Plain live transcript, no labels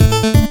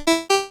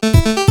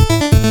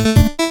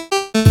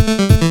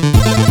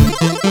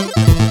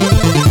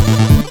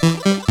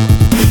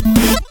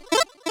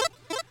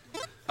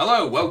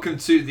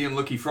to the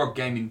Unlucky Frog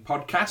Gaming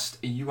Podcast.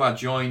 You are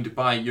joined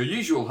by your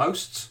usual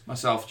hosts,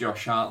 myself,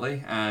 Josh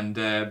Hartley, and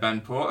Ben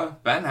Porter.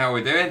 Ben, how are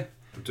we doing?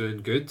 I'm doing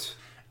good.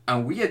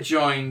 And we are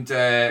joined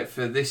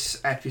for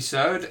this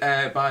episode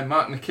by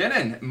Mark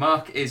McKinnon.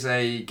 Mark is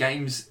a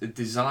games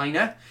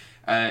designer,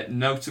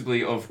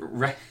 notably of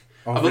Wreck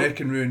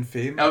and Ruin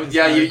fame. Oh,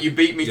 yeah, you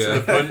beat me to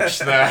the punch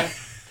there.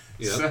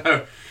 Yeah.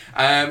 So,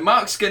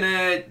 Mark's going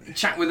to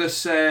chat with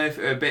us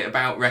a bit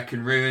about Wreck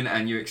and Ruin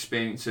and your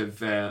experience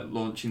of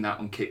launching that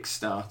on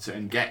Kickstarter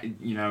and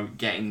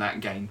getting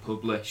that game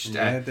published.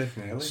 Yeah,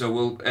 definitely. So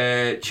we'll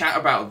chat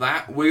about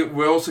that.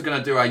 We're also going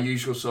to do our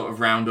usual sort of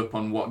roundup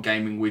on what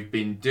gaming we've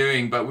been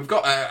doing, but we've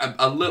got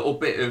a little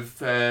bit of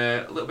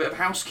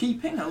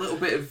housekeeping, a little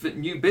bit of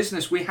new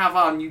business. We have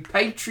our new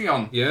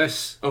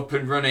Patreon up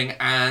and running,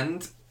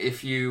 and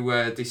if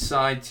you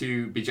decide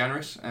to be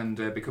generous and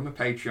become a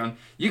Patreon,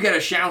 you get a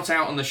shout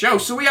out on the show.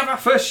 So we have our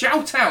first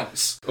shout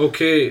outs.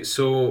 Okay,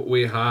 so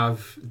we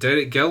have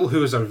Derek Gill, who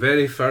was our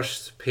very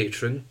first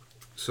patron.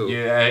 So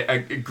yeah,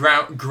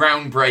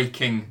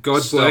 groundbreaking.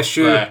 God stuff bless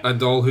you there.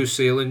 and all who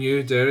sail in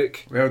you,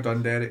 Derek. Well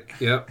done, Derek.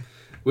 Yeah.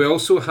 We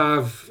also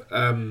have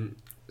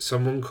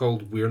someone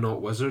called We're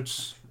Not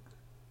Wizards.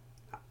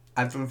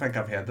 I don't think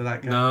I've heard of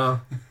that guy.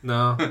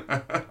 No.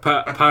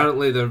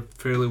 Apparently they're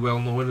fairly well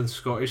known in the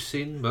Scottish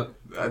scene, but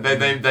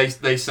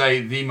they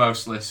say the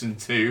most listened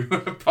to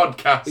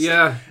podcast.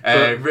 yeah,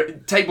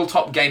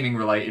 tabletop gaming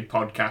related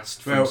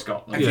podcast from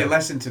Scotland. If you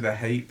listen to the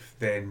hype,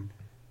 then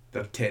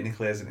there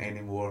technically isn't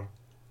any more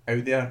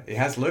out there. He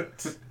has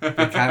looked, he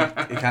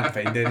can't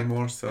find any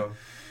more. So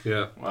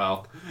yeah.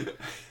 Well,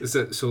 is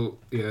it so?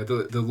 Yeah,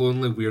 the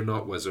lonely We're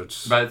Not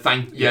Wizards. But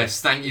thank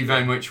you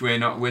very much. We're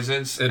Not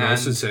Wizards. In all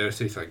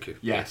sincerity, thank you.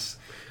 Yes.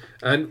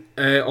 And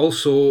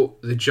also,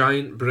 the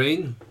Giant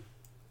Brain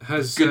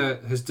has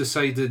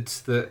decided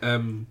that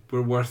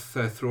we're worth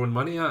throwing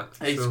money at.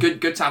 It's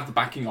good to have the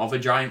backing of a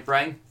Giant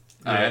Brain.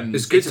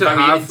 It's good to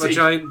have a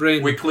Giant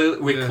Brain. We're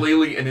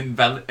clearly an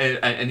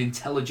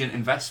intelligent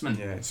investment.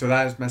 Yeah. So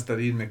that is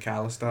Mr. Ian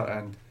McAllister,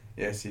 and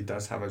yes, he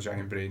does have a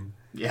giant brain.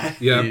 Yeah.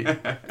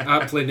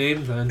 Aptly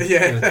named then.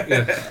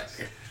 Yeah.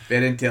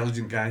 Very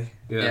intelligent guy.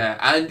 Yeah.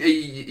 And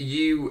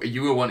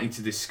you were wanting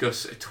to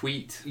discuss a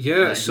tweet.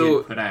 That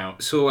you put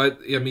out. So I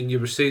mean, you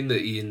were saying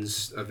that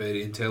Ian's a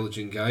very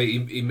intelligent guy.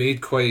 He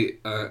made quite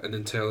an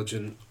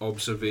intelligent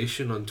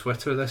observation on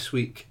Twitter this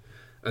week,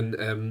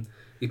 and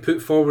he put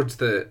forward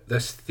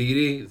this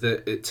theory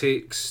that it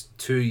takes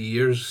 2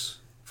 years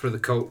for the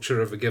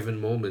culture of a given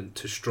moment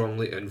to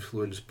strongly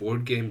influence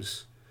board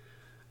games.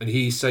 And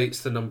he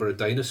cites the number of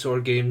dinosaur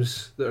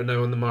games that are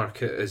now on the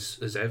market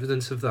as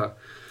evidence of that.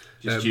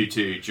 Just due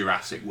to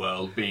Jurassic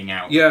World being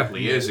out a couple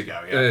of years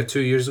ago. 2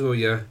 years ago,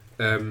 yeah.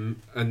 And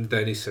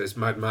then he says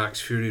Mad Max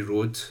Fury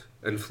Road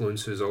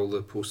influences all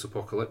the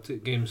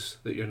post-apocalyptic games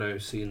that you're now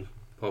seeing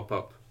pop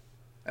up.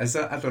 Is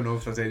that? I don't know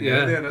if there's any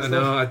out there. I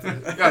know.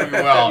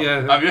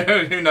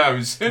 Who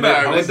knows? Who knows?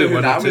 I wonder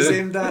who that was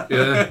aimed at.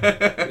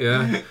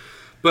 Yeah.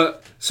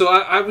 But so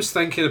I was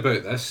thinking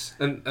about this,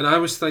 and I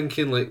was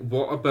thinking, like,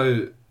 what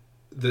about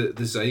the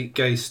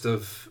zeitgeist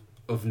of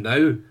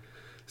now?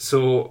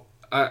 So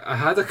I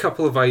had a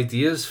couple of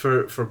ideas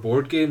for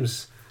board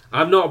games.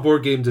 I'm not a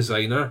board game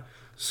designer,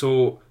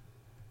 so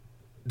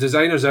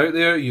designers out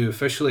there, you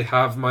officially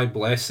have my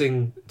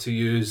blessing to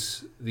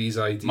use these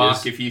ideas.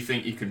 Mark, if you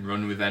think you can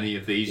run with any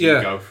of these,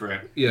 you go for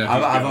it. Yeah,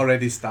 I've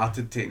already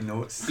started taking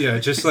notes. Yeah,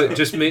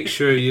 just make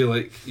sure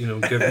you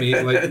give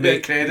me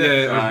make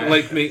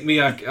credit. Make me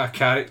a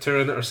character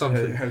in it or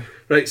something.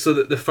 Right. So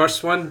the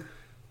first one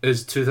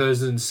is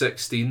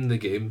 2016, the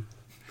game.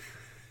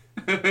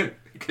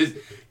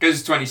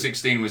 Because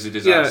 2016 was a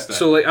disaster. Yeah.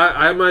 So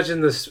I imagine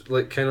this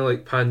kind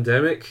of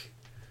pandemic.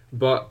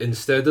 But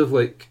instead of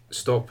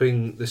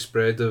stopping the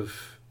spread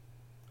of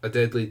a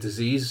deadly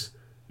disease,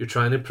 you're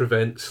trying to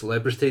prevent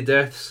celebrity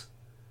deaths.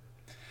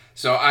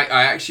 So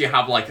I actually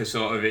have a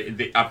sort of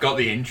I've got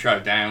the intro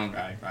down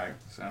right.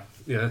 So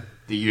yeah,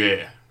 the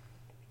year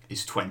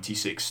is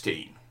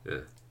 2016.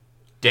 Yeah,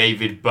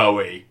 David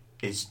Bowie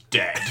is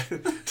dead.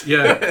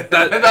 Yeah,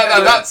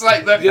 that's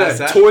like the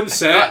tone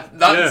set.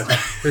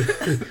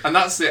 And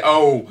that's it.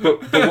 Oh,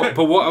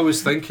 but what I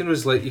was thinking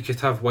was you could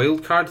have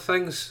wildcard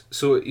things.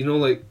 So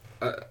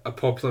a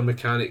popular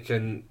mechanic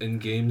in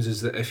games is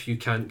that if you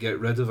can't get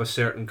rid of a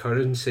certain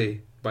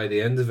currency by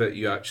the end of it,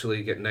 you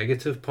actually get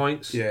negative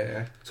points.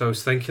 Yeah. So I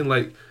was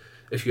thinking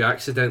if you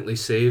accidentally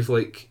save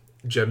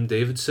Jim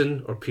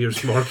Davidson or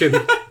Piers Morgan.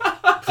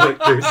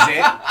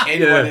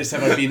 Anyone that's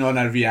ever been on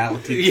a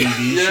reality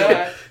TV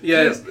show.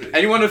 Yeah.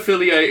 Anyone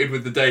affiliated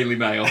with the Daily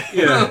Mail.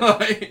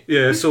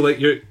 Yeah. So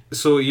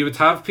you would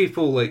have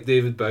people like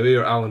David Bowie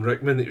or Alan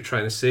Rickman that you're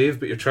trying to save,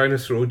 but you're trying to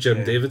throw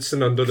Jim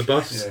Davidson under the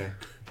bus. Yeah.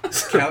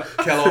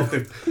 Kill off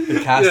the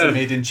cast that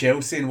made in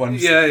Chelsea in one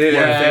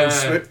fell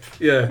swoop.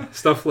 Yeah,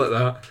 stuff like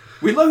that.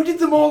 We loaded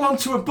them all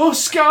onto a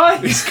bus,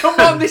 guys. Come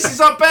on, this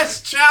is our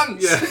best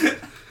chance. Yeah.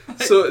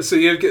 So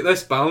you get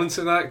this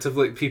balancing act of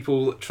like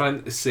people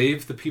trying to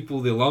save the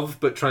people they love,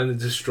 but trying to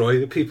destroy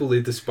the people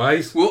they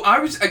despise. Well, I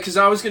was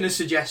going to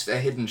suggest a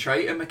hidden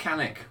traitor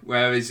mechanic,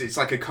 whereas it's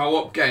like a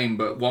co-op game,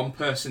 but one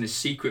person is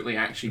secretly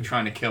actually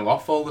trying to kill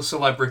off all the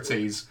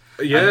celebrities.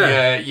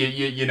 Yeah. And,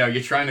 you know,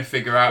 you're trying to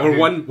figure out. Or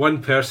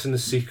one person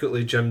is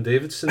secretly Jim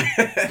Davidson,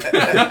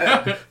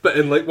 but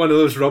in like one of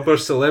those rubber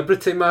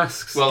celebrity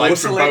masks. Well, like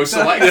from Bo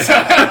Selector.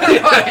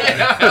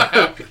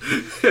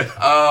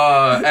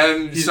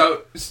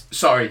 So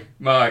sorry,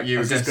 Mark. You I were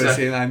was just going going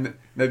to to say say,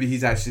 maybe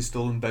he's actually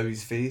stolen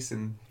Bowie's face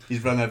and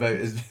he's run about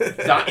his.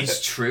 that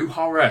is true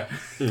horror.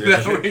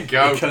 There we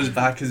go. He comes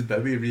back as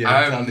Bowie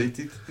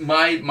reincarnated.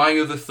 My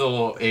other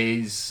thought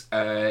is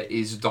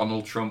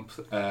Donald Trump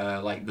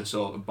like the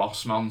sort of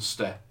boss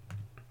monster.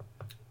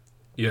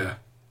 Yeah,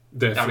 I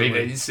definitely.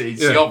 mean, it's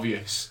the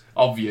obvious.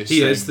 He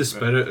thing, is the but-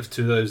 spirit of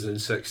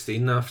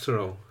 2016, after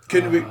all.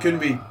 Couldn't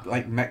we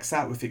like mix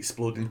that with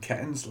exploding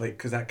kittens, like,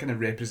 because that kind of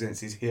represents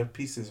his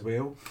hairpiece as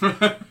well.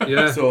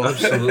 Yeah, So-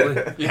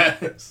 absolutely.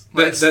 Yes.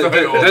 Let's throw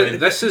it all in.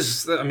 This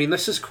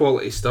is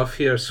quality stuff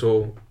here.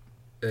 So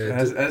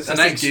It's the a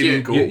next game year-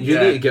 and go. you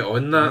Yeah. need to get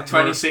on that. Mark.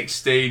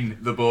 2016,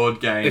 the board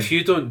game. If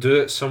you don't do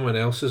it, someone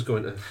else is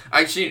going to.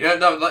 Actually,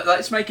 no.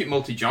 Let's make it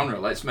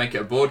multi-genre. Let's make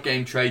it a board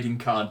game, trading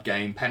card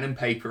game, pen and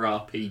paper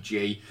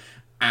RPG,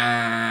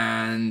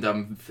 and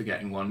I'm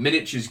forgetting one,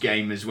 miniatures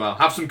game as well.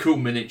 Have some cool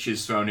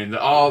miniatures thrown in.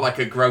 Like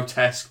a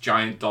grotesque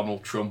giant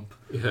Donald Trump.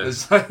 Yeah.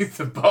 It's like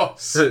the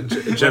boss.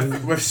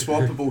 Jim. With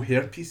swappable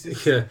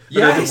hairpieces. Yeah.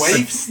 Yes. The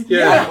wives.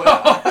 Yeah.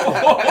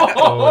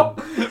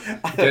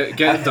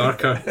 Getting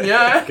darker.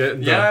 Yeah.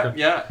 Getting Yeah. darker.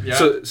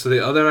 Yeah. So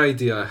the other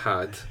idea I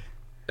had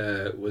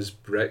was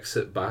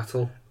Brexit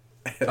Battle.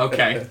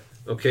 Okay.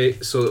 Okay,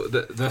 so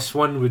this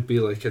one would be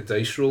like a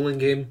dice rolling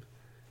game,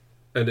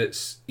 and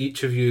it's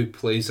each of you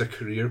plays a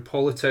career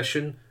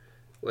politician,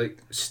 like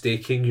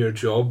staking your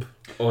job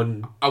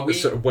on Are we- a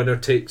sort of winner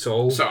takes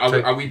all. So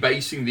type- are we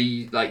basing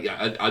the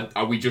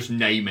are we just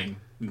naming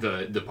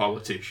the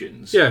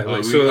politicians? Yeah, Or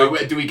like, so,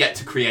 do we get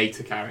to create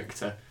a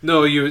character?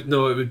 No, it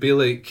would be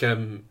like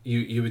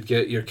you would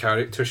get your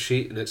character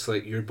sheet, and it's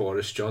like you're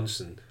Boris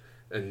Johnson,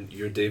 and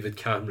you're David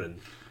Cameron.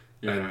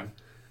 Yeah.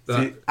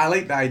 See, I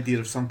like the idea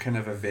of some kind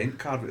of event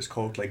card that's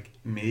called like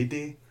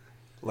Mayday.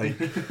 Like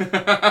we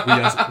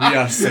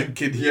are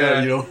sinking here,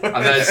 Yeah. you know.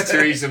 And there's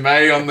Theresa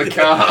May on the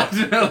card.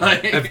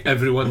 Like,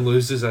 Everyone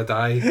loses a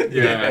die.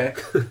 yeah.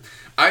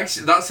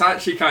 Actually, that's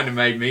actually kind of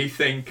made me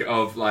think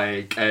of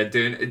like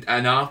doing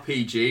an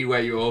RPG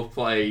where you all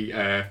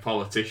play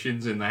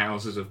politicians in the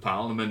Houses of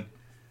Parliament.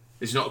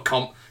 It's not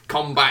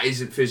combat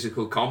isn't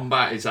physical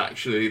combat. It's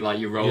actually like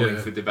you're rolling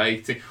Yeah. for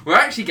debating. We're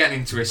actually getting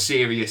into a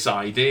serious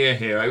idea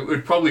here. It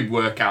would probably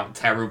work out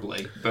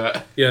terribly,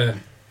 but Yeah.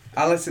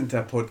 I listened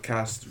to a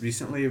podcast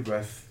recently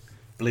with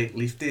Blake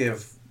Leafday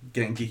of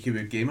Getting Geeky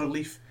with Gamer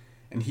Leaf,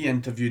 and he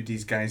interviewed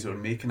these guys who were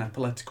making a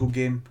political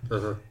game,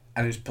 Uh-huh.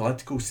 and it was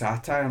political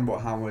satire. And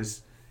what happened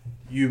was,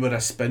 you were a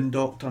spin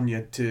doctor, and you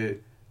had to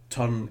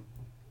turn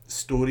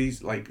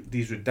stories like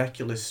these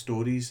ridiculous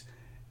stories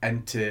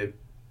into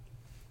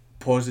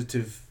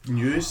positive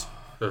news.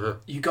 Uh-huh.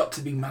 you got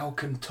to be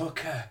Malcolm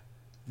Tucker.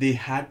 They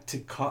had to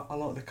cut a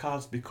lot of the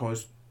cards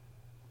because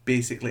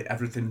basically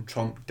everything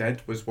Trump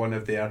did was one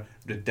of their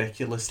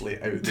ridiculously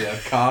out there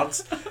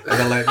cards. And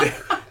they're like,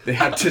 they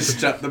had to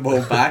strip them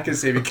all back and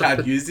say we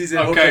can't use these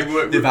anymore. Okay, 'cause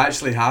we're- they've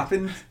actually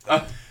happened.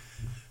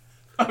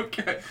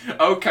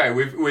 Okay.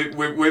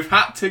 We've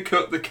had to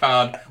cut the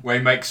card where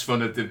he makes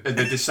fun of the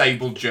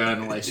disabled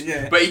journalist,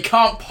 Yeah. but he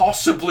can't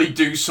possibly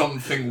do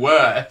something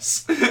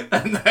worse.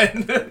 And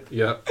then,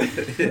 Yeah.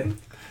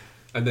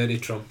 And then he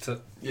trumped it.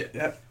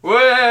 Yeah.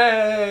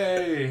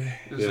 way,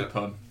 there's Yeah. a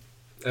pun.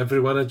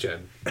 Everyone a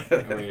gem.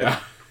 There we go.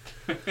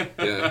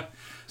 Yeah.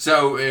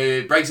 So,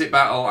 Brexit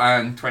Battle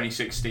and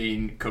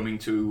 2016 coming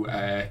to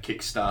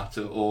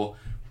Kickstarter or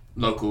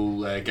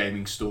local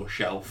gaming store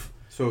shelf.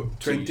 So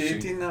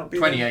 2018 that'll be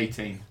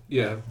 2018.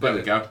 Yeah. There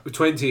we go.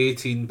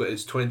 2018, but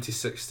it's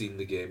 2016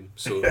 the game.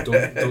 So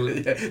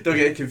don't Yeah, don't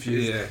get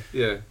confused.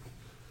 yeah.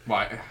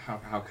 Why?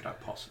 How could I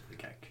possibly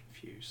get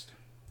confused?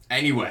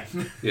 Anyway.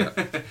 Yeah.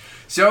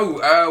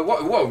 So,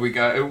 what have we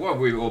got? What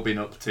have we all been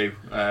up to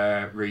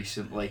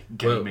recently,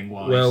 gaming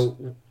wise? Well,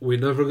 we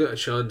never got a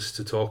chance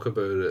to talk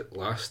about it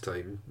last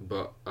time,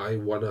 but I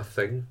won a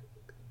thing.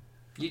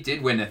 you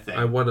did win a thing.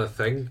 I won a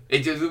thing. We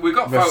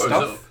got With photos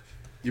stuff? up.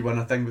 You want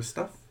a thing with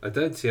stuff I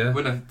did, yeah.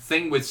 Win a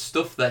thing with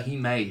stuff that he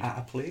made at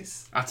a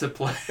place? at a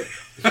play.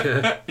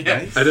 Yeah. Yeah.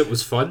 Nice. And it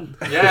was fun.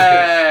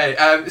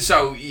 Yeah.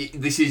 So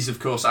this is, of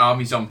course,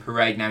 Armies on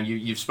Parade. Now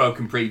you've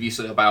spoken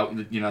previously about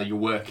your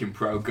work in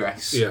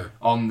progress Yeah.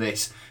 on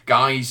this.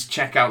 Guys,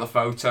 check out the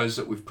photos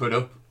that we've put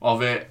up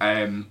of it.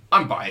 I'm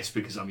biased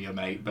because I'm your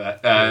mate, but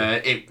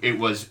it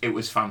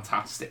was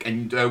fantastic.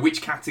 And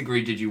which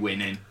category did you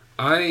win in?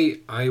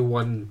 I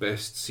won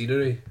best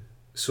scenery.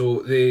 So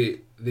they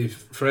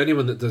for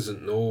anyone that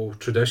doesn't know,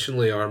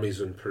 traditionally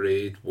Armies on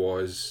Parade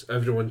was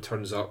everyone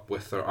turns up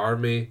with their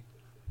army.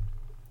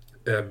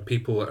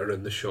 People that are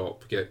in the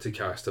shop get to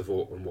cast a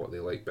vote on what they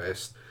like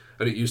best,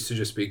 and it used to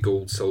just be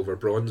gold, silver,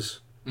 bronze.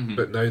 Mhm.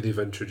 But now they've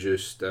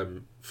introduced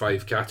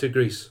 5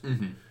 categories.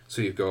 Mhm.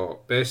 So you've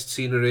got best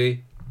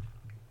scenery,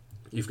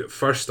 you've got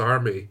first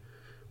army,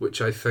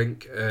 which I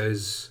think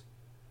is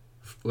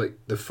like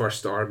the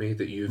first army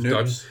that you've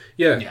done. Noobs.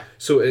 Yeah. Yeah.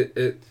 So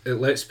it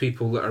lets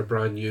people that are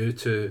brand new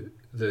to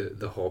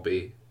the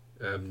hobby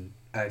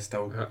I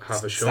still have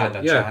a stand shot.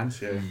 a Yeah.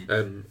 chance. Yeah.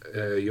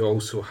 Mm. You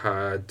also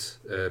had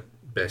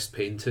best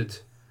painted,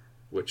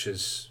 which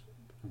is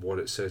what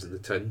it says in the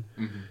tin.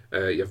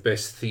 Mhm. You have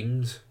best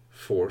themed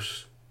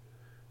force,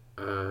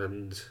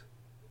 and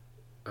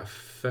a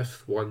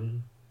 5th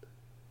one,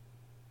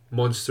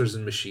 monsters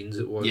and machines.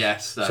 It was.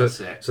 Yes, that's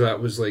it. So that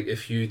was like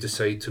if you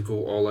decide to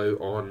go all out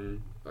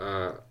on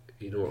a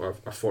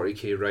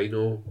 40k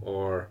rhino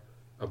or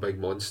a big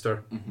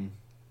monster,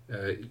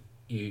 Mhm.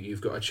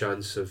 you've got a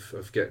chance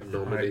of getting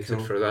nominated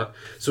cool. for that.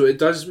 So it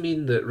does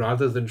mean that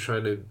rather than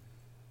trying to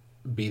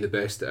be the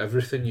best at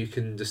everything, you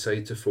can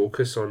decide to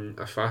focus on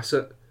a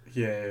facet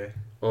Yeah.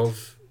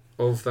 of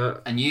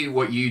that. And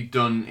what you'd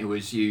done, it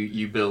was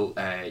you built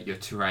your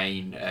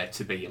terrain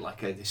to be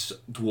like this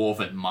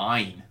dwarven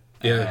mine.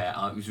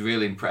 Yeah. It was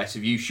really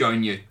impressive. You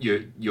showing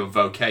your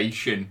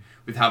vocation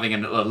with having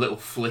a little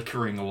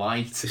flickering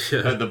light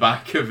Yeah. at the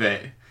back of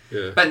it.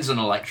 Yeah. Ben's an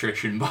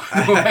electrician, by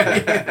the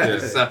way.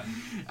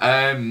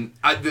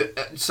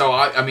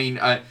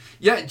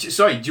 Yeah.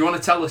 Sorry. Do you want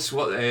to tell us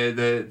what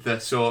the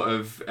sort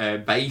of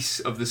base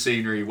of the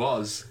scenery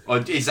was, or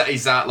is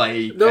that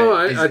like No,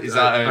 is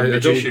that a I don't-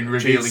 magician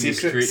revealing his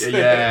secrets. secret?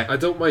 Yeah. I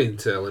don't mind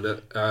telling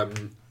it.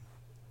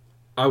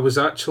 I was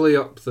actually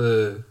up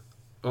the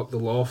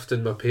loft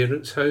in my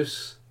parents'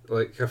 house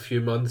like a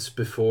few months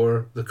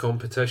before the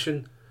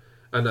competition,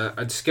 and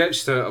I'd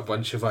sketched out a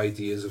bunch of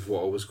ideas of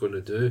what I was going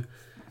to do,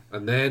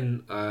 and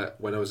then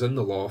when I was in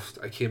the loft,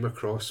 I came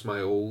across my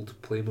old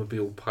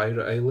Playmobil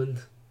Pirate Island,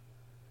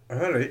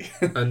 Alright.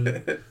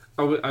 and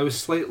I was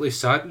slightly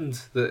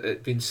saddened that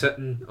it'd been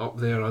sitting up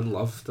there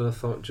unloved, and I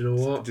thought, do you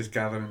know what? Just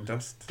gathering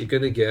dust. You're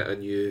going to get a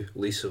new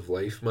lease of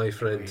life, my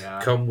friend. Yeah.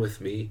 Come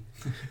with me.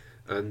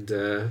 And,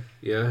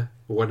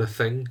 win a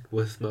thing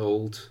with my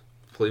old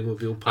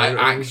Playmobil I Pirate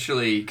Island.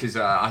 actually, because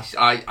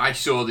I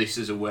saw this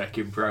as a work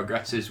in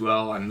progress as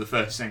well, and the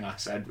first thing I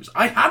said was,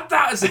 I had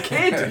that as a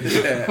kid.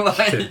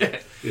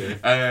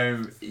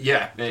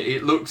 Yeah.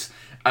 It looks.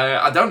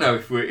 I don't know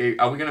if we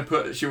going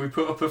to should we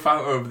put up a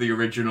photo of the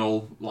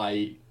original?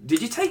 Like,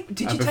 did you take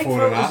before and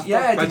photos? after?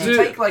 Yeah, I did you do.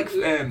 take like?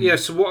 Yeah,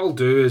 so what I'll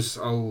do is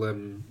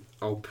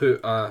I'll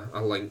put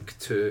a link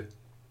to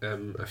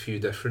a few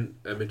different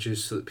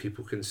images so that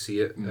people can see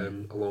it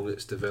along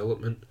its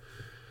development.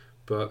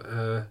 But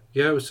I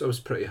was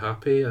pretty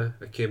happy. I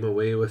came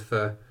away with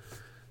a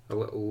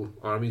little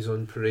Armies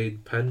on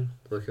Parade pin,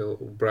 like a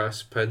little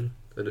brass pin,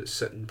 and it's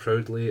sitting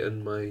proudly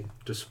in my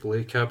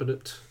display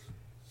cabinet.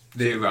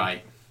 You're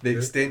right. The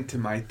extent to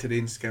my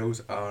terrain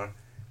skills are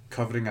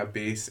covering a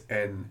base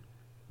in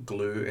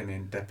glue and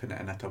then dipping it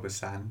in a tub of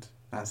sand.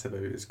 That's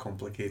about as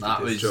complicated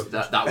That as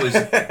was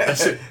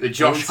that's the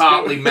Josh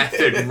Hartley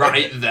method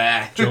right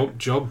there.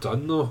 Job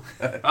done though,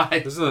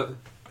 Right. isn't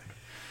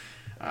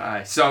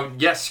it? So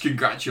yes,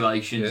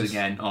 congratulations Yes.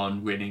 again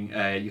on winning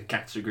your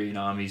category in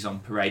Armies on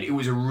Parade. It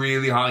was a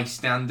really high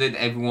standard.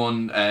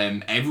 Everyone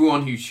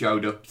who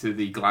showed up to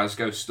the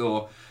Glasgow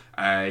store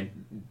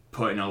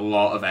put in a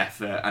lot of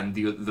effort, and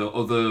the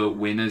other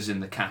winners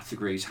in the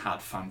categories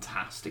had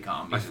fantastic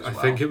armies as I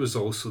well. think it was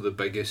also the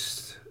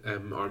biggest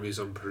Armies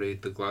on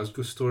Parade the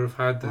Glasgow store have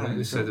had. I think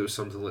they said it was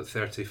something like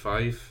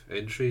 35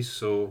 entries.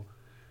 So,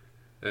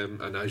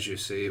 and as you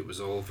say, it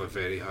was all of a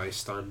very high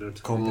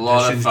standard. a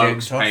lot of Competition's getting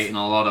folks tough. painting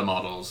a lot of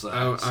models there.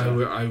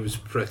 I was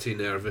pretty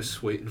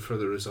nervous waiting for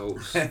the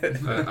results.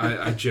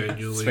 I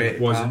genuinely Sweaty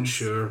wasn't palms.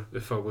 sure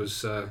if I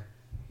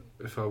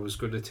was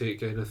going to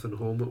take anything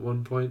home at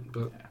one point,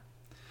 but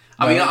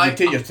I mean, you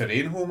take your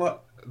terrain home at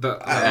that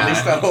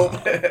least I hope.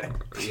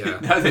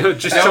 yeah,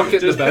 just chuck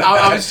it in the bin.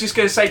 I was just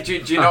going to say, do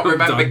you not I'm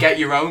remember done. Get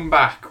Your Own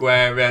Back,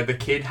 where the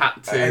kid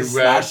had to,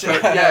 Slash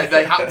it.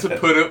 they had to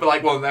put up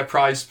like one of their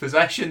prized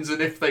possessions,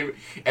 and if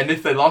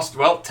they lost,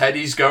 well,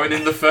 Teddy's going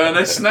in the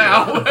furnace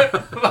now.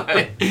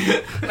 Like-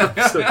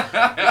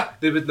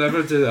 They would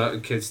never do that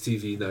on kids'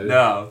 TV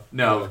now.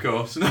 no, of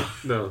course not.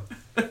 No.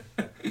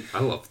 I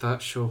loved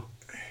that show.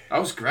 That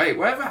was great.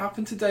 Whatever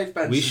happened to Dave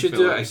Benson? We should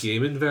do a Phillips?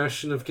 gaming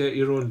version of Get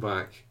Your Own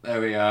Back. There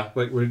we are.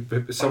 Like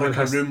someone Like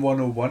a has. Room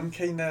 101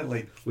 kind of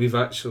like. We've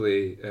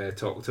actually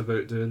talked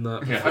about doing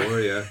that Yeah. before.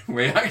 Yeah.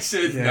 We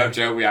actually, Yeah. no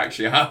joke, we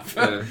actually have.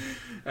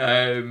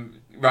 Yeah.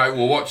 Right,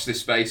 we'll watch this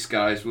space,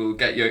 guys. We'll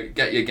get your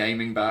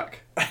gaming back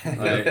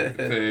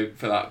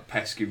for that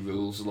pesky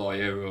rules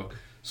lawyer or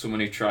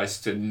someone who tries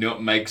to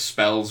nutmeg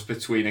spells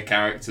between a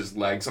character's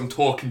legs. I'm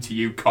talking to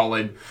you,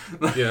 Colin.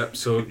 Yeah.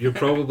 So you're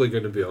probably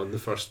going to be on the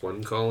first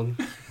one, Colin.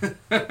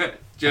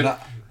 Just,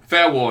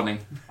 fair warning.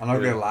 I'm not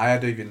gonna lie, I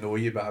don't even know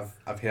you, but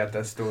I've heard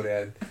this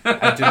story.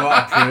 I do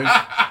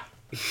not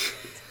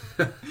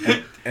approve.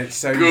 It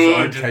sounds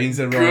all Good. kinds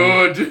of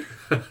wrong.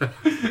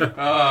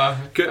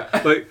 Good.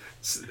 Like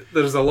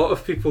There's a lot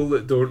of people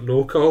that don't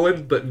know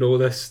Colin but know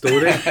this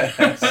story.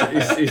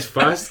 He's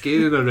fast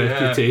gaining a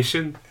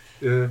reputation.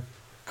 Yeah.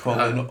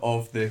 Colin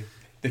of the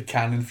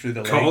cannon through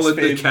the legs. Colin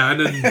the fame.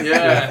 cannon.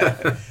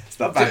 Yeah. It's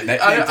not a bad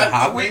nickname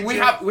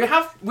to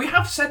have. We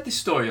have said this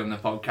story on the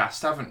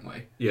podcast, haven't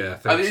we? Yeah,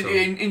 I think so.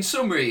 In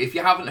summary, if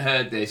you haven't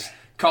heard this,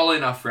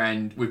 Colin, our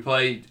friend, we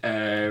played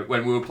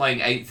when we were playing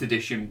 8th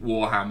edition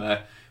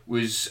Warhammer,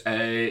 was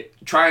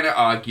trying to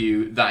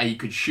argue that he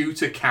could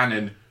shoot a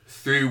cannon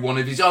through one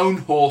of his own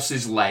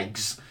horse's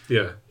legs.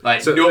 Yeah.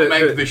 Like,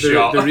 nutmeg the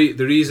shot.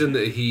 The reason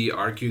that he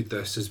argued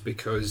this is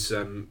because,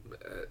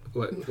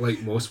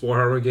 like most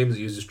Warhammer games,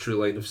 it uses true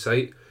line of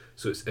sight.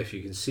 So it's, if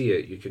you can see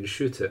it, you can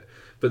shoot it.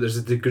 But there's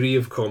a degree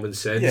of common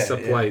sense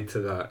applied to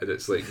that. And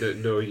it's like,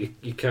 no,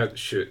 you can't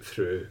shoot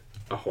through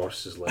a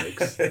horse's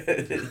legs.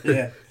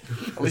 Yeah.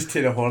 At least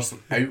take the horse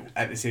out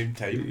at the same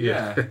time.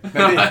 Yeah.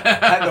 Maybe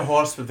hit the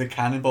horse with the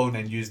cannonball and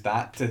then use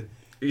that to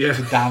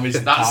damage the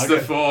That's target.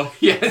 the four.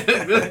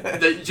 Yeah.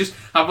 They just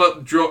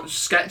have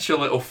sketch a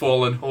little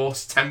fallen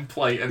horse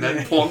template and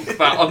then plonk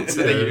that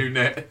onto the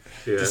unit.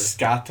 Yeah. Just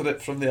scatter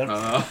it from there.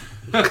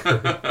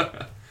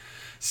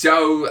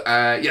 So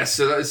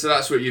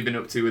that's what you've been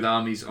up to with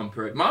Armies on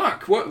Parade.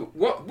 Mark,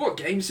 what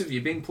games have you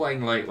been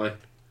playing lately?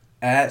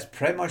 It's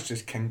pretty much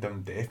just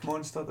Kingdom Death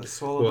Monster that's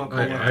swallowed Well, up all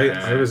of it.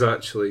 I was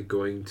actually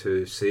going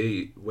to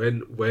say,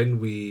 when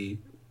we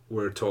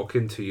were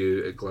talking to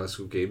you at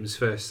Glasgow Games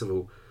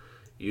Festival,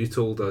 you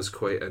told us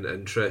quite an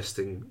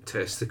interesting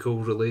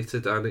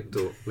testicle-related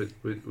anecdote.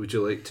 Would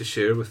you like to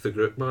share with the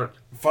group, Mark?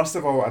 First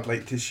of all, I'd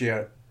like to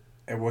share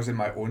it wasn't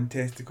my own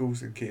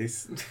testicles in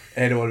case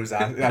anyone was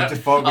asking. I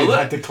just thought we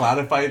had to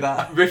clarify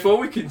that. Before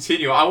we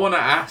continue, I want to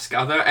ask,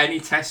 are there any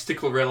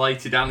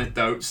testicle-related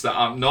anecdotes that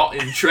I'm not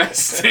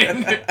interested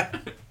in?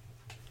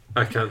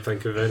 I can't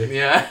think of any.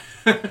 Yeah.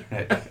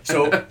 Right.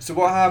 So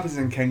what happens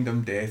in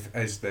Kingdom Death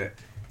is that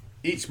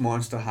each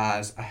monster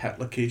has a hit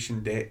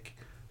location deck.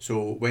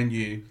 So when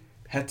you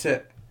hit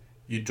it,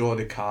 you draw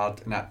the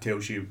card and that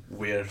tells you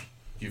where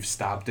you've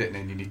stabbed it, and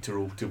then you need to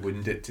roll to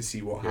wound it to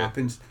see what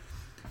happens.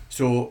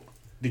 So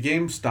the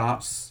game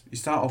starts, you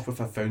start off with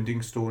a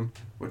founding stone,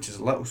 which is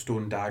a little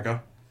stone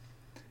dagger,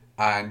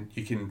 and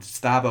you can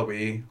stab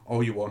away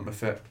all you want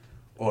with it,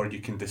 or you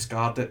can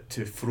discard it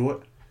to throw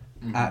it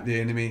at the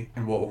enemy,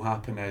 and what will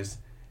happen is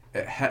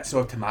it hits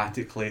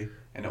automatically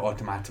and it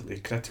automatically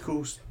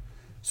criticals.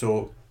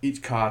 So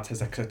each card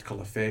has a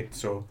critical effect.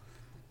 So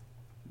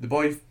the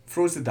boy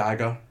throws the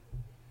dagger,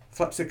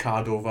 flips the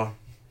card over,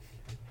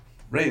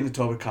 right in the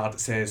top of the card it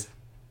says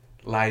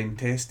lion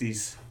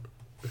testes.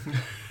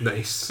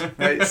 Nice.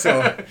 Right,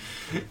 so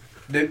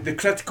the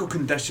critical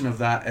condition of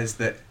that is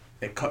that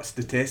it cuts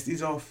the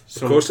testes off.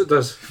 So, Of course it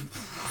does.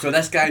 So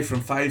this guy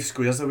from 5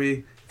 squares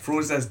away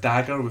throws this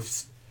dagger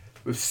with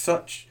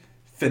such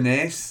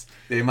finesse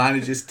that he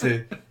manages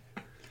to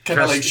kind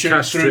of like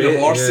shoot through the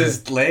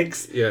horse's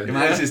legs. Yeah. He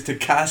manages to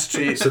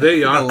castrate. So there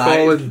you are, the lion.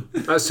 Colin.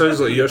 That sounds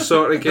like your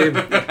sort of game.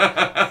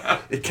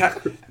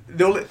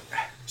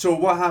 So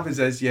what happens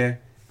is, you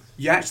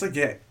actually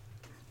get,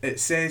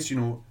 it says,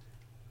 you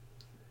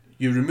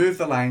remove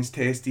the lion's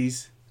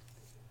testes,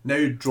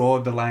 now draw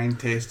the lion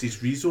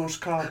testes resource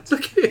card.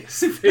 Look at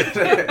his face.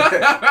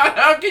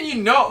 How can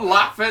you not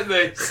laugh at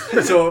this?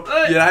 So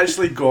you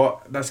actually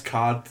got this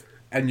card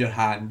in your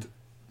hand.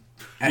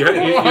 You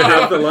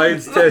have the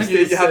lion's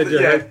testes You have in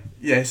your head.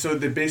 Yeah, so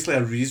they're basically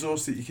a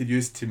resource that you could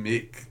use to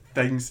make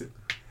things.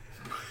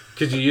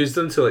 Could you use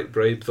them to like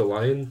bribe the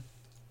lion?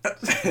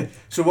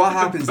 So what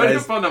happens Put it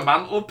is, up on a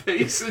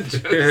mantelpiece and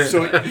just...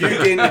 so you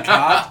gain the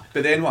card,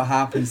 but then what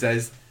happens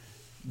is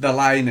the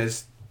lion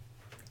is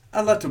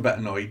a little bit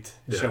annoyed,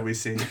 shall we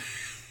say.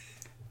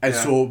 And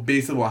so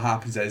basically what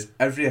happens is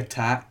every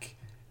attack,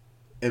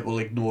 it will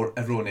ignore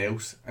everyone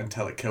else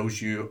until it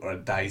kills you or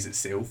it dies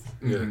itself.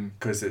 Yeah.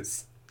 Because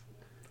it's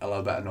a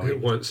little bit It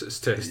annoying. wants its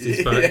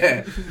testes back.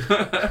 Yeah.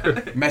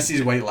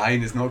 Mrs. White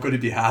Lion is not going to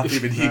be happy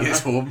when he gets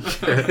home.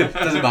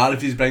 Doesn't matter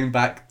if he's bringing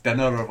back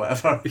dinner or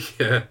whatever.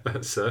 Yeah,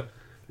 that's it.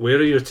 Where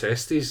are your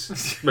testes,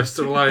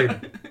 Mr.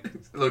 Lion?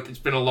 Look, it's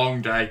been a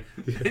long day.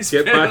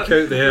 Get back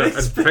out there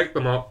and pick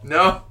them up.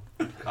 No,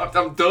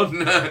 I'm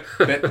done.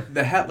 But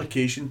the hit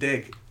location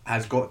deck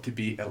has got to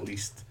be at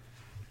least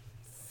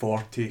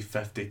 40,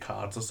 50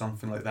 cards or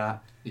something like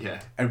that.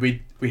 Yeah. And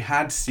we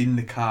had seen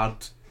the card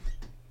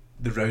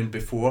the round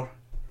before,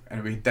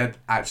 and we did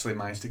actually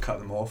manage to cut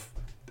them off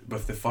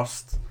with the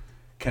first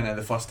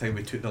time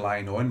we took the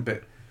lion on.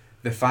 But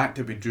the fact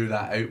that we drew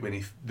that out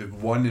when the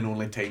one and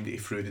only time that he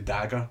threw the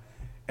dagger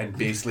and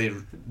basically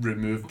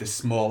removed the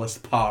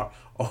smallest part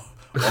of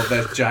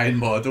this giant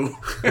model,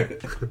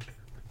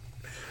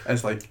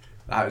 it's like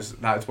that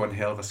was one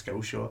hell of a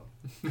skill shot.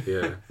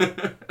 Yeah,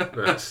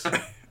 that's.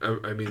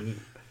 I mean,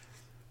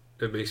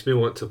 it makes me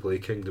want to play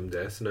Kingdom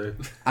Death now.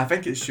 I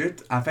think it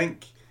should. I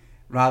think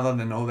rather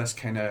than all this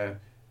kind of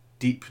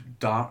deep,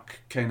 dark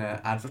kind of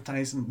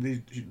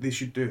advertising, they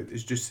should do it.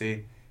 Is just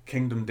say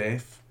Kingdom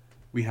Death.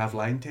 We have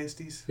lion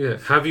testes. Yeah.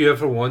 Have you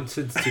ever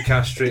wanted to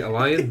castrate a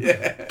lion?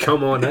 Yeah.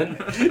 Come on in.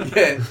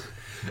 Yeah.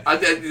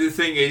 The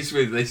thing is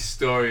with this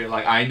story,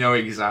 like I know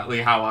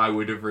exactly how I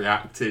would have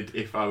reacted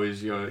if I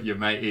was your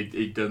mate.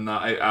 He'd done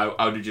that.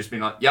 I would have just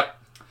been like, "Yep,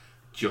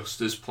 just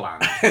as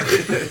planned."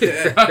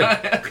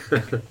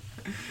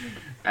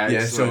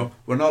 Yeah, so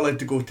we're not allowed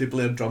to go to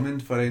Blair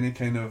Drummond for any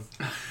kind of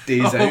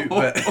days out,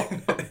 but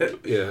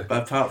Yeah.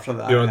 but apart from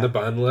that, You're on the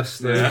ban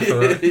list now. Yeah.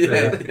 for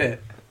that. yeah.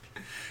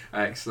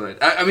 Excellent.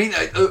 I mean,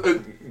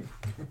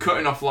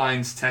 cutting off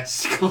Lion's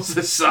testicles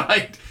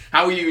aside,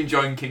 how are you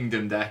enjoying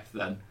Kingdom Death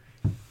then?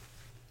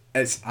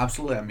 It's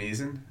absolutely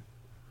amazing.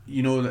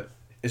 You know that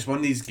it's one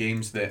of these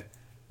games that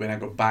when I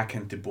got back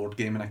into board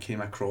gaming, I came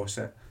across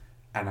it,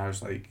 and I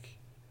was like,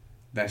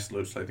 "This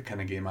looks like the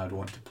kind of game I'd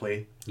want to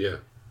play." Yeah.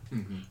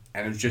 Mm-hmm.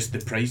 And it was just the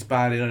price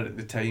barrier at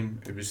the time.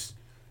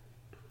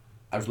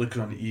 I was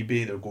looking on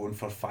eBay. They were going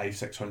for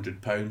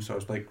 £500-600. So I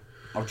was like,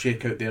 I'll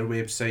check out their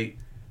website.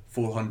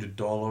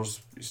 $400.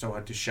 You still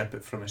had to ship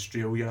it from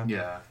Australia.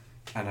 Yeah.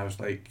 And I was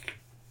like,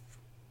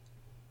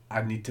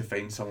 I need to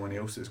find someone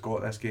else that's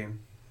got this game.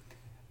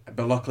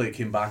 But luckily it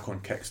came back on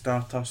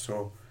Kickstarter,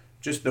 so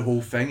just the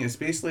whole thing, it's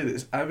basically,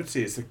 I would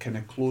say it's the kind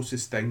of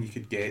closest thing you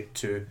could get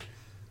to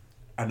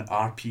an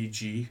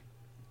RPG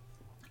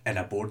in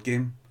a board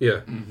game.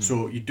 Yeah. Mm-hmm.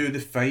 So you do the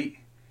fight,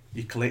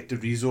 you collect the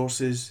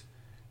resources,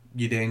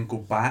 you then go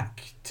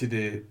back to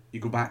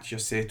your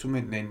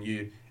settlement, and then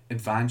you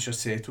advance your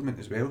settlement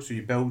as well. So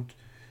you build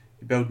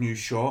new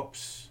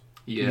shops.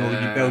 Yeah. You know,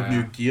 you build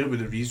new gear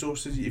with the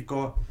resources that you've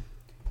got,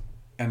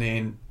 and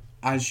then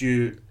as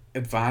you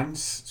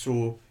advance,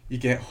 so you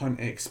get hunt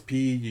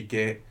XP, you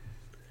get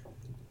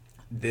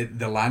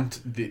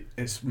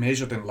it's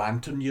measured in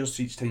lantern years.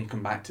 So each time you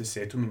come back to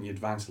settlement, you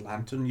advance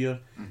lantern year,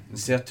 and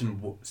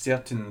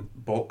certain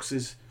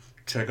boxes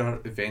trigger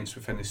events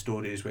within the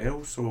story as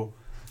well. So,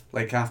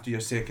 like after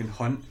your second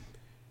hunt,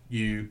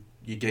 you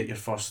get your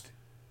first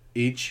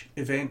age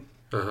event,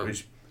 Uh-huh.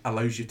 which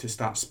allows you to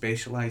start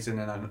specialising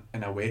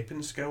in a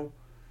weapon skill,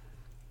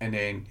 and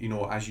then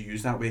as you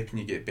use that weapon,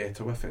 you get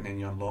better with it, and then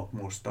you unlock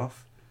more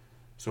stuff.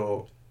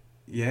 So,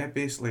 yeah,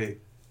 basically,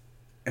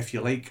 if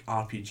you like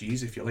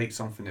RPGs, if you like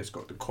something that's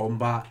got the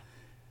combat,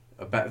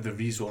 a bit of the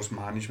resource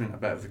management, a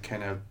bit of the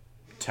kind of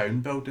town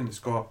building, it's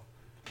got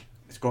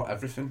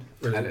everything,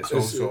 and it's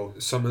also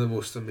some of the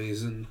most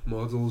amazing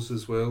models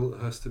as well. It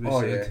has to be oh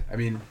said. yeah, I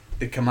mean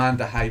they command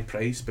a high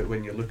price, but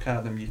when you look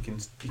at them, you can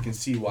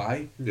see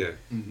why. Yeah.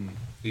 Mm-hmm.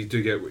 You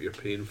do get what you're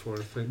paying for,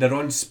 I think. They're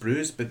on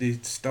sprues, but they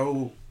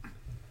still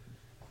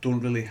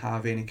don't really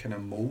have any kind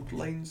of mould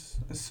lines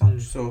as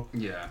such. So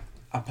Yeah.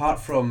 apart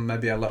from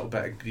maybe a little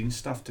bit of green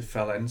stuff to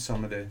fill in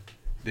some of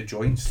the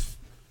joints,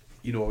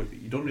 you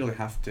don't really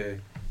have to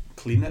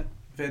clean it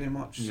very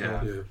much.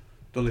 Yeah. So Yeah.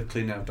 the only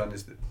cleaning I've done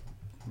is the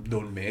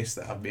known mess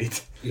that I've made.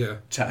 Yeah.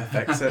 Trying to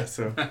fix it.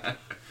 So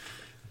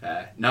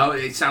No,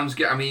 it sounds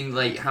good. I mean,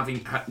 like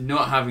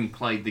not having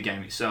played the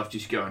game itself,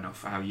 just going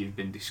off how you've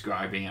been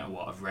describing it and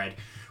what I've read.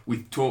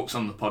 We've talked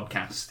on the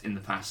podcast in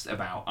the past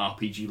about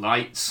RPG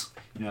lights.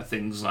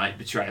 Things like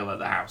Betrayal at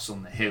the House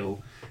on the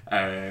Hill,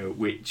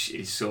 which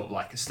is sort of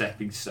like a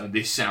stepping stone.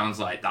 This sounds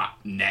like that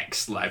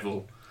next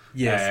level.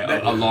 yes,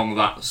 along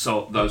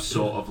those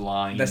sort of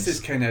lines. this is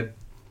kind of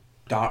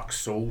Dark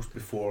Souls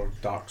before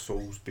Dark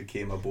Souls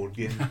became a board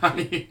game.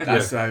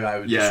 That's how I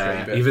would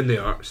describe it. Even the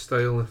art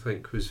style, I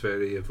think, was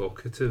very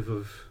evocative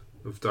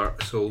of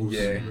Dark Souls.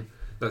 Yeah. And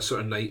that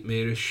sort of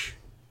nightmarish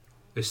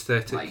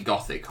aesthetic. like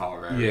gothic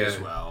horror Yeah. as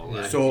well.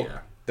 Yeah. like, So yeah.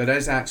 there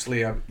is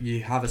actually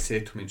you have a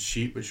settlement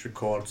sheet which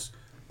records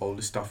all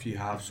the stuff you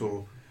have.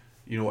 So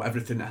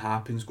everything that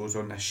happens goes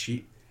on this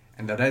sheet,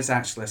 and there is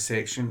actually a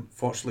section.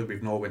 Fortunately,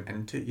 we've not went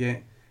into it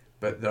yet,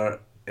 but there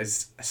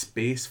is a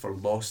space for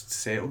lost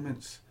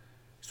settlements.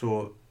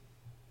 So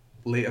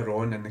later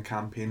on in the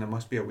campaign, there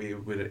must be a way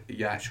where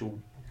the actual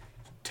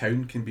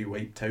town can be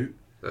wiped out.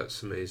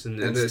 That's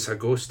amazing. And it's a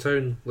ghost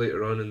town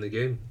later on in the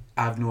game.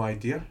 I have no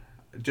idea.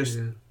 Just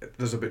Yeah.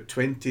 there's about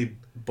 20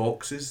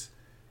 boxes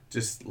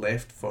just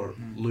left for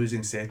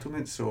losing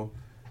settlements. So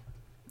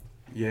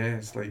yeah,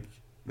 it's like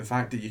the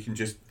fact that you can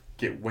just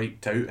get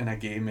wiped out in a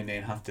game and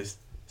then have to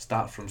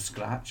start from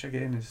scratch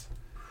again is.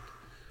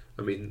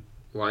 I mean,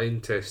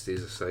 lion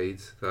testes aside,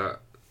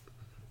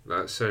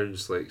 that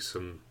sounds like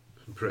some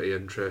pretty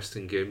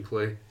interesting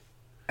gameplay.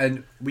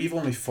 And we've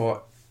only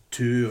fought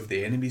 2 of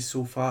the enemies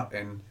so far,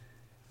 and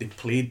they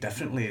played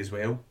differently as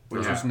well,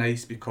 which was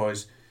nice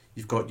because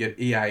you've got your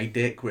AI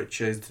deck,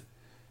 which is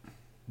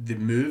the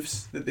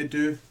moves that they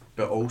do,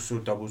 but also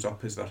doubles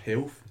up as their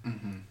health.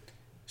 Mm-hmm.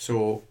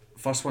 So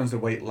first one's the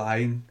White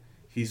Lion.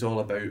 He's all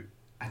about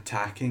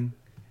attacking,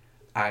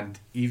 and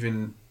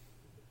even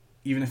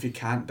if he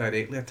can't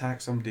directly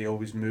attack somebody, he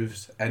always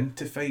moves in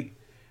to fight.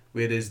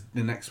 Whereas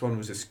the next one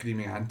was a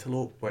Screaming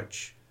Antelope,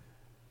 which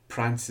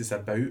prances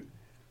about,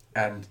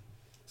 and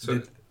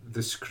So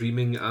the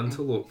Screaming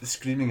Antelope. the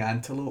Screaming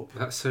Antelope.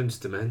 That sounds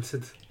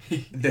demented.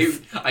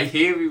 I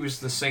hear he was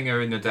the singer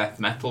in the death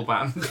metal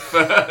band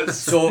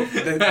first. So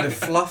the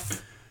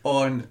fluff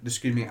on the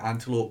Screaming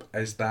Antelope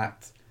is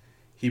that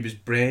he was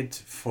bred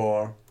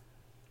to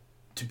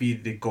be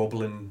the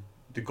goblin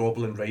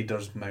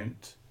rider's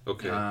mount.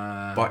 Okay.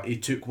 But he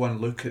took one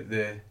look at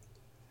the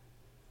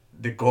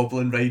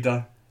Goblin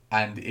Rider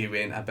and he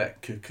went a bit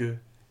cuckoo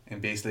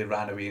and basically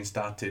ran away and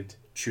started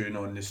chewing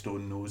on the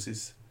stone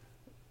noses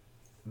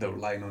that were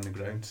lying on the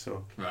ground.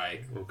 So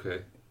right.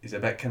 Okay. he's a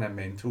bit kind of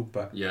mental.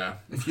 But Yeah.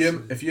 if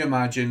you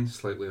imagine,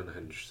 Slightly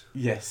unhinged.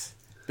 yes,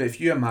 but if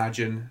you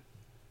imagine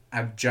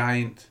a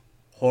giant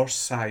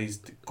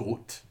horse-sized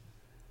goat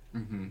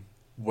Mm-hmm.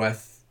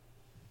 with,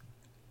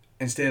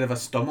 instead of a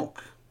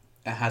stomach,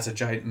 it has a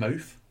giant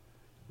mouth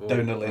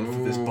down the length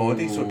of his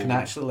body, so it can Ooh.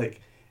 actually,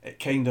 like, it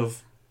kind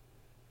of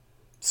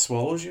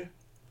swallows you.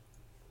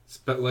 It's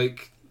a bit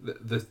like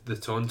the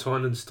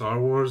Tauntaun in Star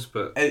Wars,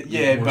 but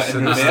Yeah, more but in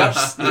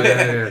sinister.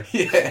 reverse.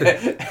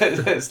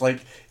 Yeah. It's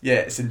like, yeah,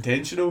 it's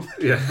intentional.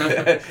 Yeah.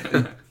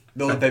 The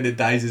only thing that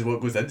dies is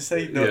what goes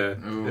inside. No.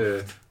 Yeah.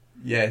 Ooh.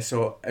 Yeah,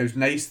 so it was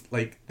nice.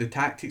 Like, the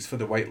tactics for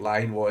the White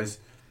Lion was,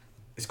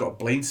 it's got a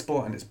blind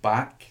spot in its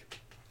back,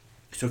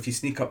 so if you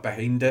sneak up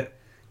behind it,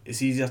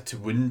 it's easier to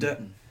wound it,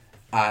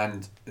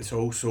 and it's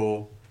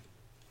also,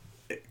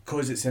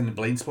 because it's in the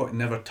blind spot, it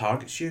never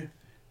targets you.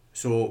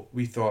 So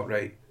we thought,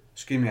 right,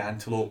 Screaming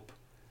Antelope,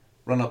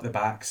 run up the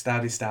back,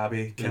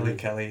 stabby,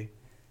 killy.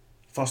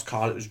 First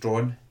card it was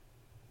drawn,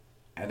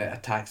 and it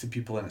attacks the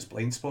people in its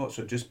blind spot,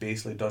 so it just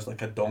basically does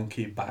like a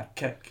donkey back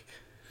kick.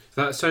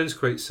 That sounds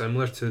quite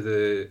similar to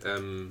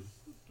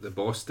the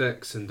boss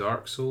decks in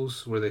Dark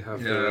Souls, where they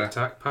have their Yeah.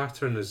 attack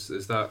pattern. Is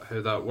that how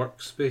that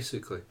works,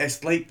 basically?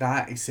 It's like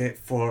that, except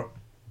for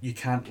you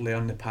can't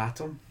learn the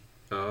pattern.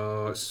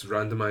 Oh, it's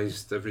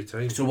randomised every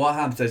time. So what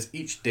happens is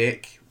each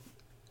deck,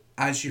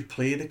 as you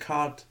play the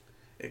card,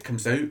 it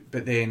comes out,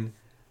 but then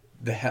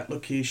the hit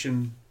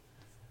location,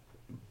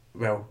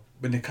 well,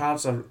 when the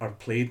cards are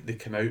played, they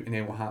come out, and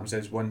then what happens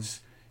is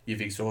once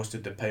you've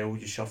exhausted the pile,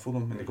 you shuffle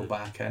them and they go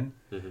back in.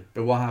 Mhm.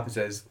 But what happens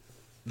is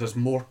there's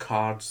more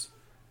cards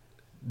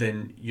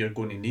than you're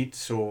going to need.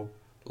 So,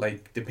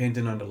 like,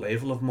 depending on the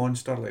level of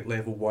monster, like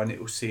level 1, it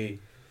will say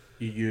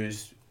you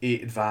use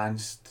 8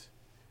 advanced,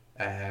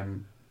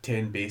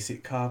 10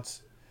 basic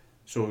cards.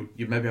 So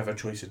you maybe have a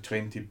choice of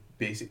 20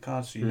 basic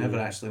cards, so you never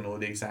actually know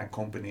the exact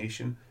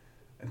combination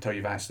until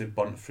you've actually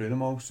burnt through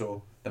them all.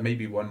 So there may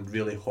be one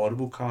really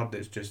horrible card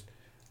that's just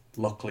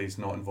luckily is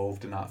not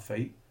involved in that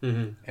fight,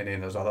 Mm-hmm. and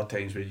then there's other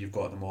times where you've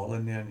got them all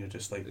in there and you're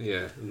just like,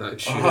 Yeah, and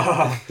that's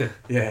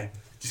yeah,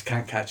 just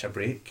can't catch a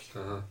break.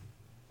 Uh-huh.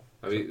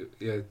 I mean,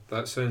 yeah,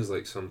 that sounds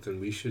like something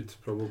we should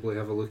probably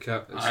have a look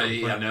at some I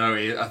point. know.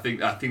 I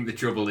think the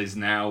trouble is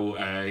now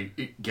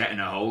getting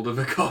a hold of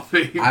a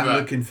copy. I'm but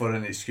looking for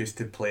an excuse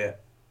to play it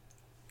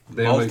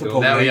There multiple we go.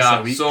 there we nights a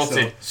are.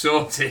 week.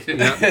 Sorted.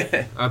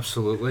 Yeah,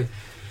 absolutely.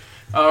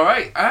 All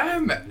right.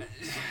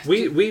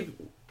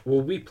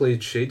 We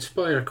played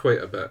Shadespire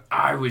quite a bit.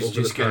 I was Over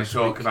just the going to past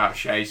talk week. about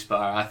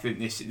Shadespire. I think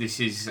this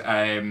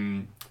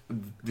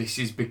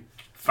is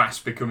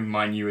fast becoming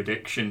my new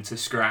addiction to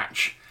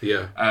Scratch.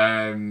 Yeah.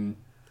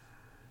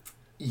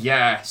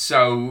 Yeah.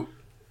 So,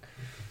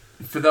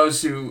 for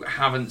those who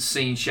haven't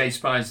seen,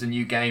 Shadespire is the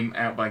new game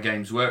out by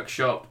Games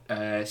Workshop,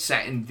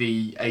 set in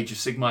the Age of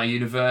Sigmar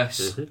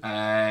universe.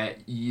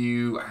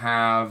 You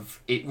have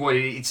it. Well,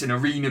 it's an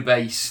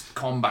arena-based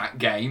combat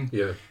game.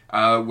 Yeah.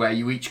 Where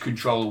you each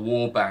control a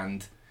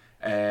warband,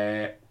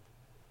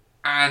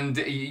 and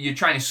you're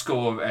trying to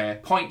score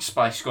points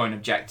by scoring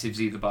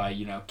objectives, either by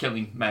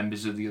killing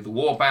members of the other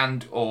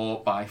warband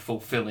or by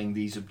fulfilling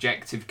these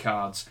objective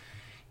cards.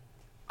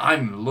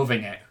 I'm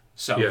loving it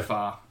so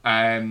far.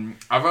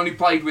 I've only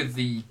played with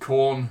the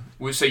Khorne,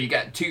 so you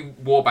get 2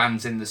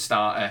 warbands in the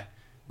starter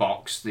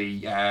box: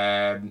 the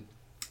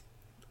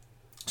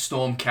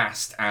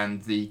Stormcast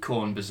and the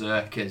Khorne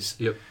Berserkers.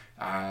 Yep.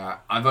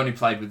 I've only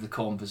played with the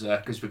Khorne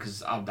Berserkers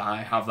because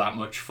I have that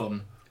much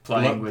fun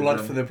playing with blood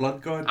them. for the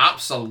blood god.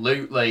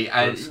 Absolutely.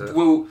 That's it.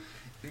 Well,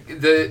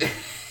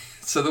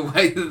 so the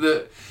way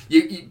that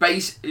you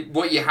base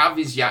what you have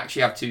is you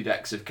actually have 2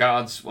 decks of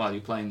cards while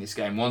you're playing this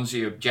game. One's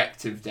your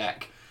objective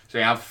deck, so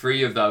you have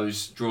 3 of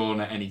those drawn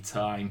at any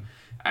time,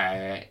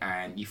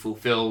 and you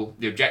fulfill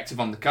the objective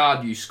on the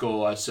card. You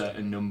score a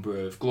certain number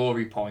of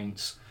glory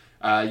points.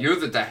 Your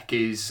other deck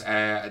is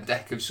a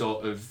deck of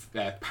sort of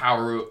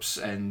power-ups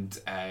and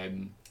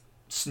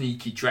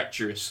sneaky,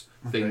 treacherous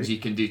things you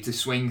can do to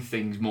swing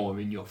things more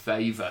in your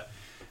favour.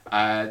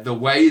 The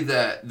way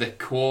that the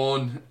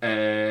Khorne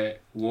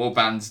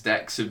Warbands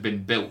decks have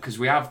been built, because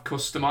we have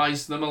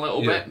customised them a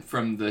little bit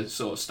from the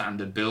sort of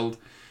standard build,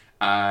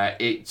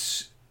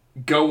 it's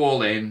go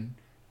all in,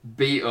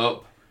 beat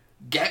up,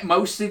 get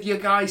most of your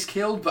guys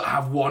killed, but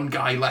have 1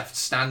 guy left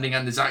standing,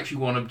 and there's actually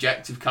 1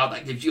 objective card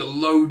that gives you a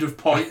load of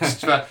points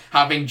for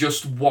having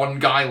just 1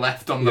 guy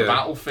left on the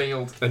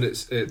battlefield. And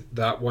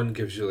that one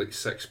gives you like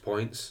 6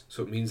 points,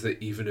 so it means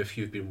that even if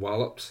you've been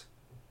walloped,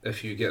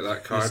 if you get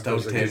that card, Still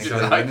there's a good takes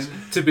chance. the winning.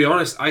 To be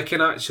honest, I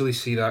can actually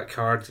see that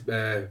card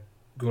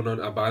going on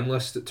a ban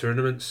list at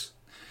tournaments.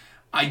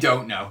 I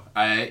don't know.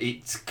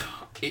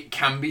 It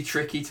can be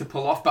tricky to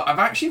pull off, but I've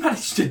actually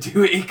managed to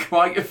do it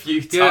quite a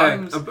few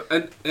times. Yeah,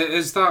 and it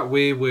is that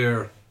way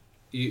where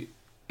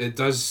it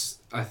does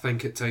I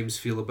think at times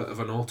feel a bit of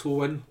an auto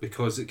win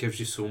because it gives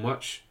you so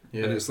much.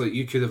 Yeah. And it's like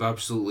you could have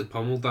absolutely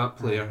pummeled that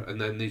player and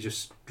then they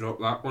just drop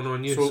that one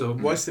on you. So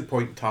what's the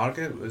point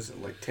target? Was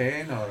it like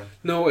 10 or?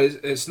 No,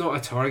 it's not a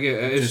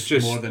target. It's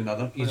just more than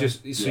another player?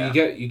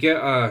 You get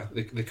a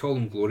they call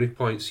them glory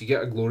points. You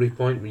get a glory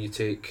point when you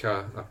take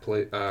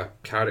a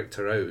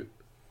character out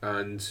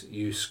and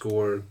you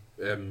score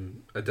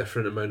a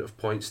different amount of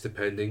points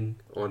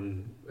depending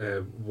on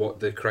what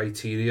the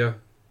criteria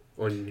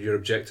on your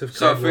objective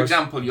So, card for was.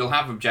 example, you'll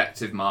have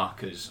objective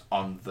markers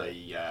on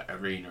the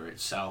arena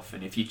itself,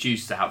 and if you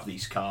choose to have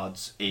these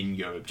cards in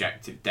your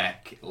objective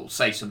deck, it'll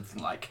say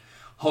something like,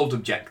 hold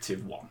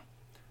objective 1.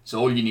 So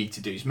all you need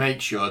to do is make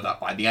sure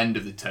that by the end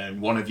of the turn,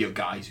 one of your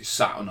guys is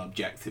sat on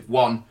objective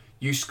 1,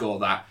 you score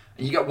that,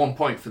 and you get 1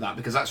 point for that,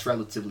 because that's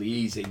relatively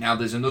easy. Now,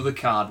 there's another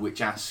card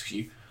which asks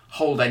you,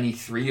 hold any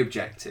 3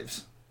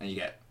 objectives, and you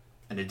get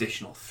an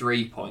additional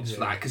 3 points for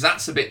that, because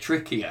that's a bit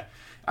trickier.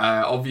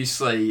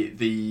 Obviously,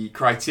 the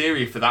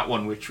criteria for that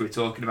one, which we're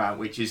talking about,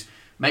 which is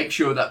make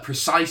sure that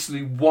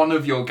precisely one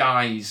of your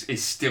guys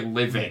is still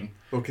living.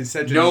 Well,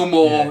 considering No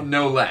more,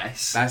 no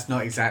less. that's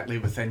not exactly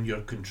within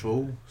your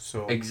control.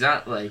 So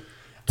Exactly.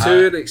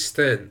 To an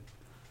extent,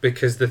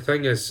 because the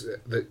thing is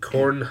that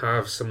Khorne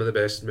have some of the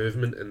best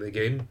movement in the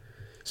game.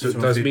 So it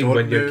if does they mean don't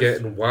when you're move-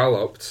 getting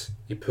walloped,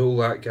 you pull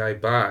that guy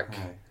back.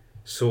 Aye.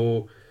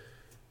 So,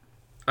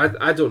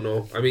 I don't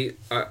know. I mean,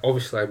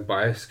 obviously I'm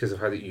biased because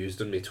I've had it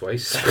used on me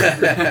twice.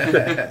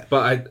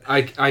 But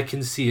I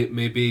can see it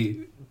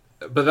maybe...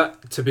 But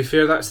that, to be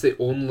fair, that's the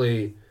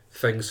only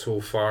thing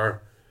so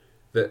far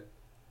that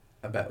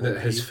a bit that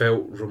OP. has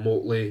felt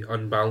remotely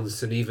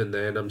unbalanced, and even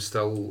then I'm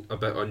still a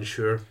bit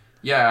unsure.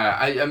 Yeah,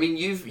 I mean,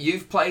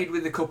 you've played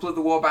with a couple of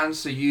the warbands,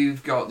 so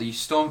you've got the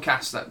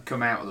Stormcast that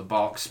come out of the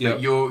box,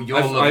 but you're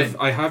loving...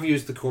 I have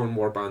used the Khorne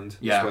Warband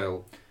Yeah. as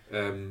well.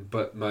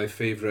 But my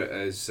favourite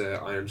is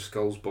Iron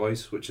Skull's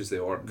Boys, which is the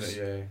Orcs.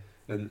 Yeah.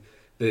 And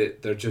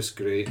they're just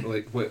great.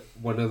 Like,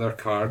 one of their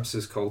cards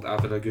is called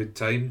Having a Good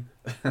Time.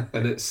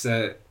 And it's...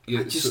 I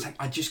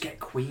just get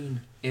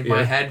Queen in Yeah.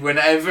 my head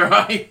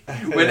whenever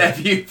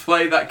you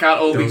play that card.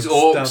 All these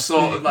Don't orcs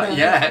stop. sort of like,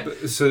 yeah.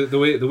 So the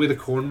way the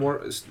Khorne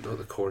work is not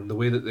the Khorne. The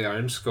way that the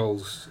Iron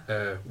Skulls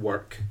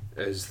work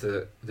is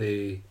that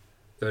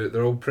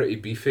they're all pretty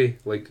beefy.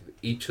 Like,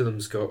 each of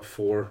them's got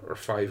 4 or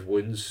 5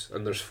 wounds,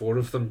 and there's 4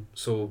 of them.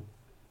 So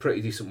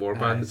pretty decent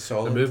warband. The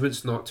solid.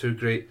 movement's not too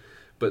great,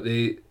 but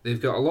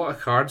they've got a lot of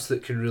cards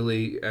that can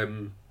really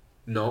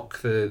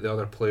knock the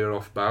other player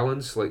off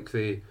balance. Like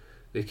they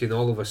can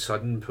all of a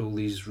sudden pull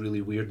these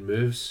really weird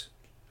moves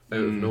out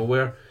of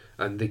nowhere,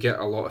 and they get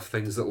a lot of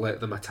things that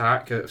let them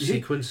attack out of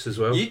sequence as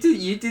well.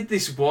 You did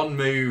this one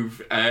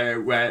move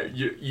where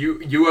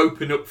you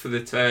open up for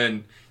the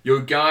turn.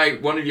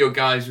 One of your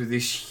guys with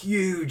this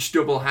huge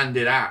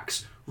double-handed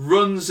axe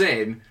runs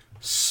in,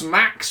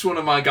 smacks one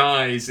of my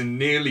guys and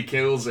nearly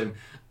kills him,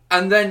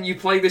 and then you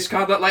play this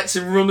card that lets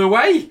him run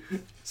away,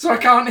 so I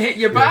can't hit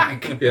you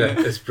back. Yeah,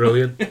 it's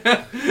brilliant.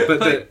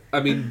 But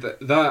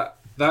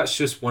that's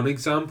just one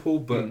example.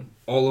 But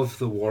all of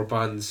the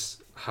warbands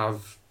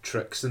have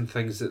tricks and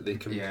things that they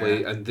can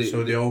play, and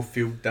So they all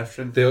feel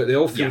different. They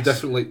all feel Yes.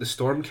 different. Like the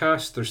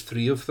Stormcast, there's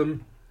 3 of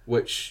them,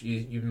 which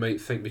you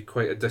might think be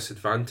quite a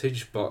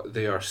disadvantage, but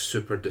they are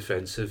super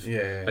defensive.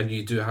 Yeah. And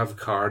you do have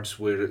cards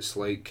where it's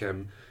like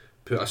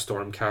put a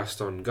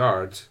Stormcast on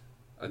guard,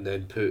 and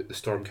then put the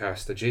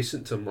Stormcast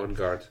adjacent to him on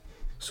guard.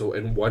 So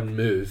in one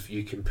move,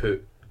 you can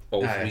put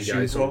all 3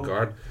 guys on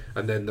guard,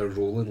 and then they're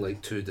rolling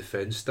like 2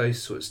 defense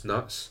dice, so it's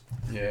nuts.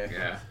 Yeah.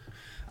 Yeah.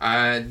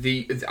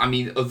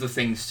 Other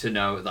things to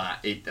know that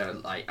it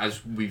like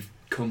as we've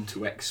come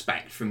to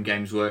expect from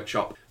Games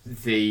Workshop,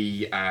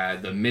 the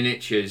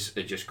miniatures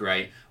are just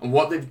great, and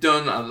what they've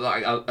done,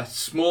 like a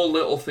small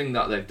little thing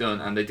that they've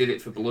done, and they did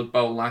it for Blood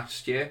Bowl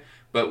last year.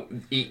 But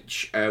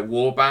each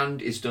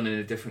warband is done in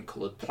a different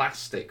coloured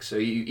plastic, so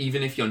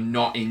even if you're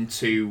not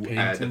into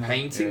the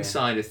painting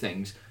side of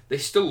things, they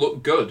still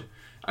look good.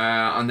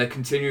 And they're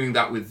continuing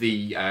that with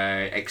the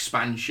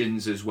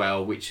expansions as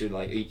well, which are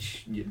like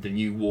the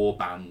new war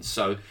bands.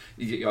 So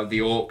the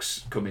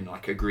orcs come in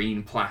like a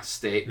green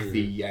plastic.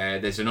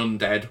 There's an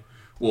undead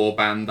war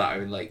band that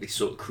are like this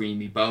sort of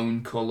creamy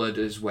bone coloured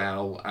as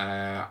well.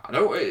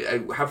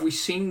 Have we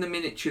seen the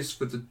miniatures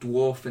for the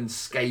dwarf and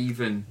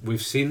Skaven?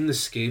 We've seen the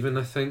Skaven,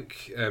 I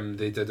think.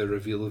 They did a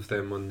reveal of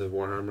them on the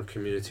Warhammer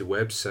community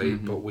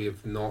website, but we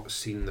have not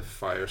seen the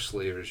Fire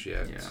Slayers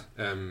yet.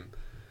 Yeah.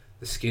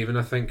 The Skaven,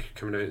 I think,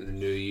 coming out in the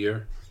new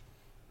year,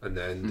 and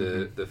then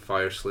the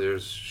Fire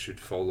Slayers should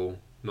follow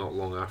not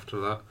long after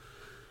that.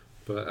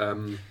 But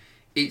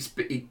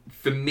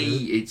for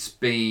me, it's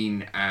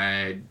been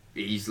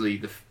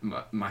easily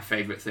my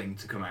favourite thing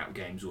to come out of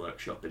Games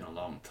Workshop in a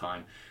long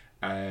time.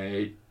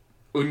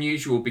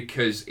 Unusual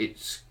because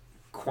it's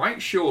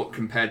quite short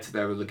compared to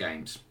their other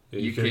games.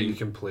 you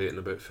can play it in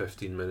about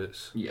 15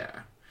 minutes.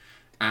 Yeah,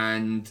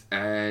 and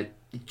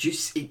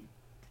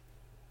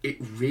it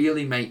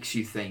really makes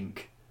you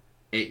think.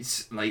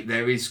 It's like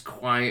there is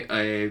quite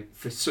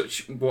for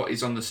such what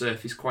is on the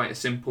surface quite a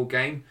simple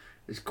game.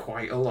 there's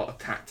quite a lot of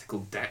tactical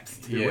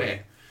depth to Yeah.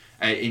 it.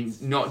 In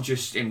not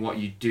just in what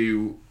you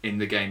do in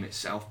the game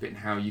itself, but in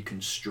how you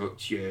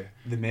construct your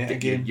The meta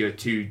game. your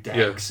two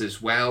decks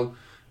as well.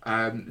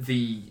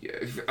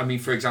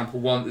 For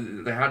example,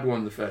 they had one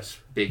of the first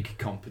big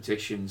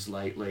competitions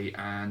lately,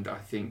 and I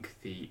think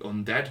the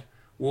Undead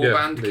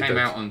Warband they came did.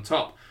 out on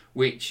top,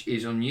 which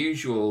is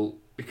unusual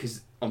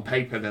because on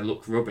paper they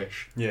look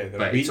rubbish. Yeah, they're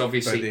But weak, it's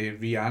obviously- but they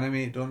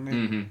reanimate, don't they?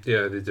 Mm-hmm.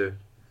 Yeah, they do.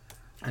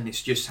 And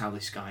it's just how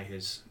this guy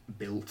has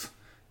built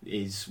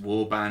his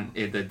warband.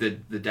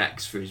 The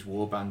decks for his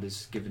warband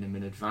has given him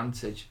an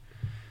advantage.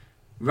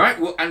 Right,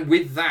 well, and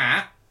with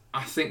that,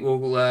 I think we'll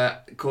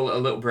call it a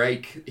little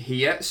break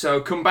here.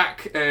 So come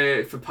back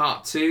for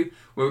part 2,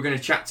 where we're going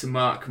to chat to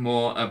Mark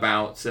more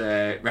about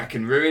Wreck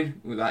and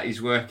Ruin that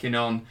he's working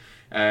on,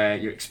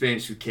 your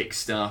experience with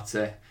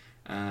Kickstarter,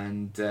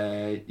 and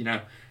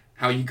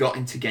how you got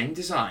into game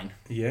design.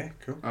 Yeah,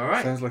 cool. All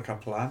right. Sounds like a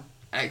plan.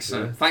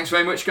 Excellent. Yeah. Thanks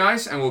very much,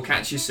 guys, and we'll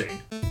catch you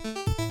soon.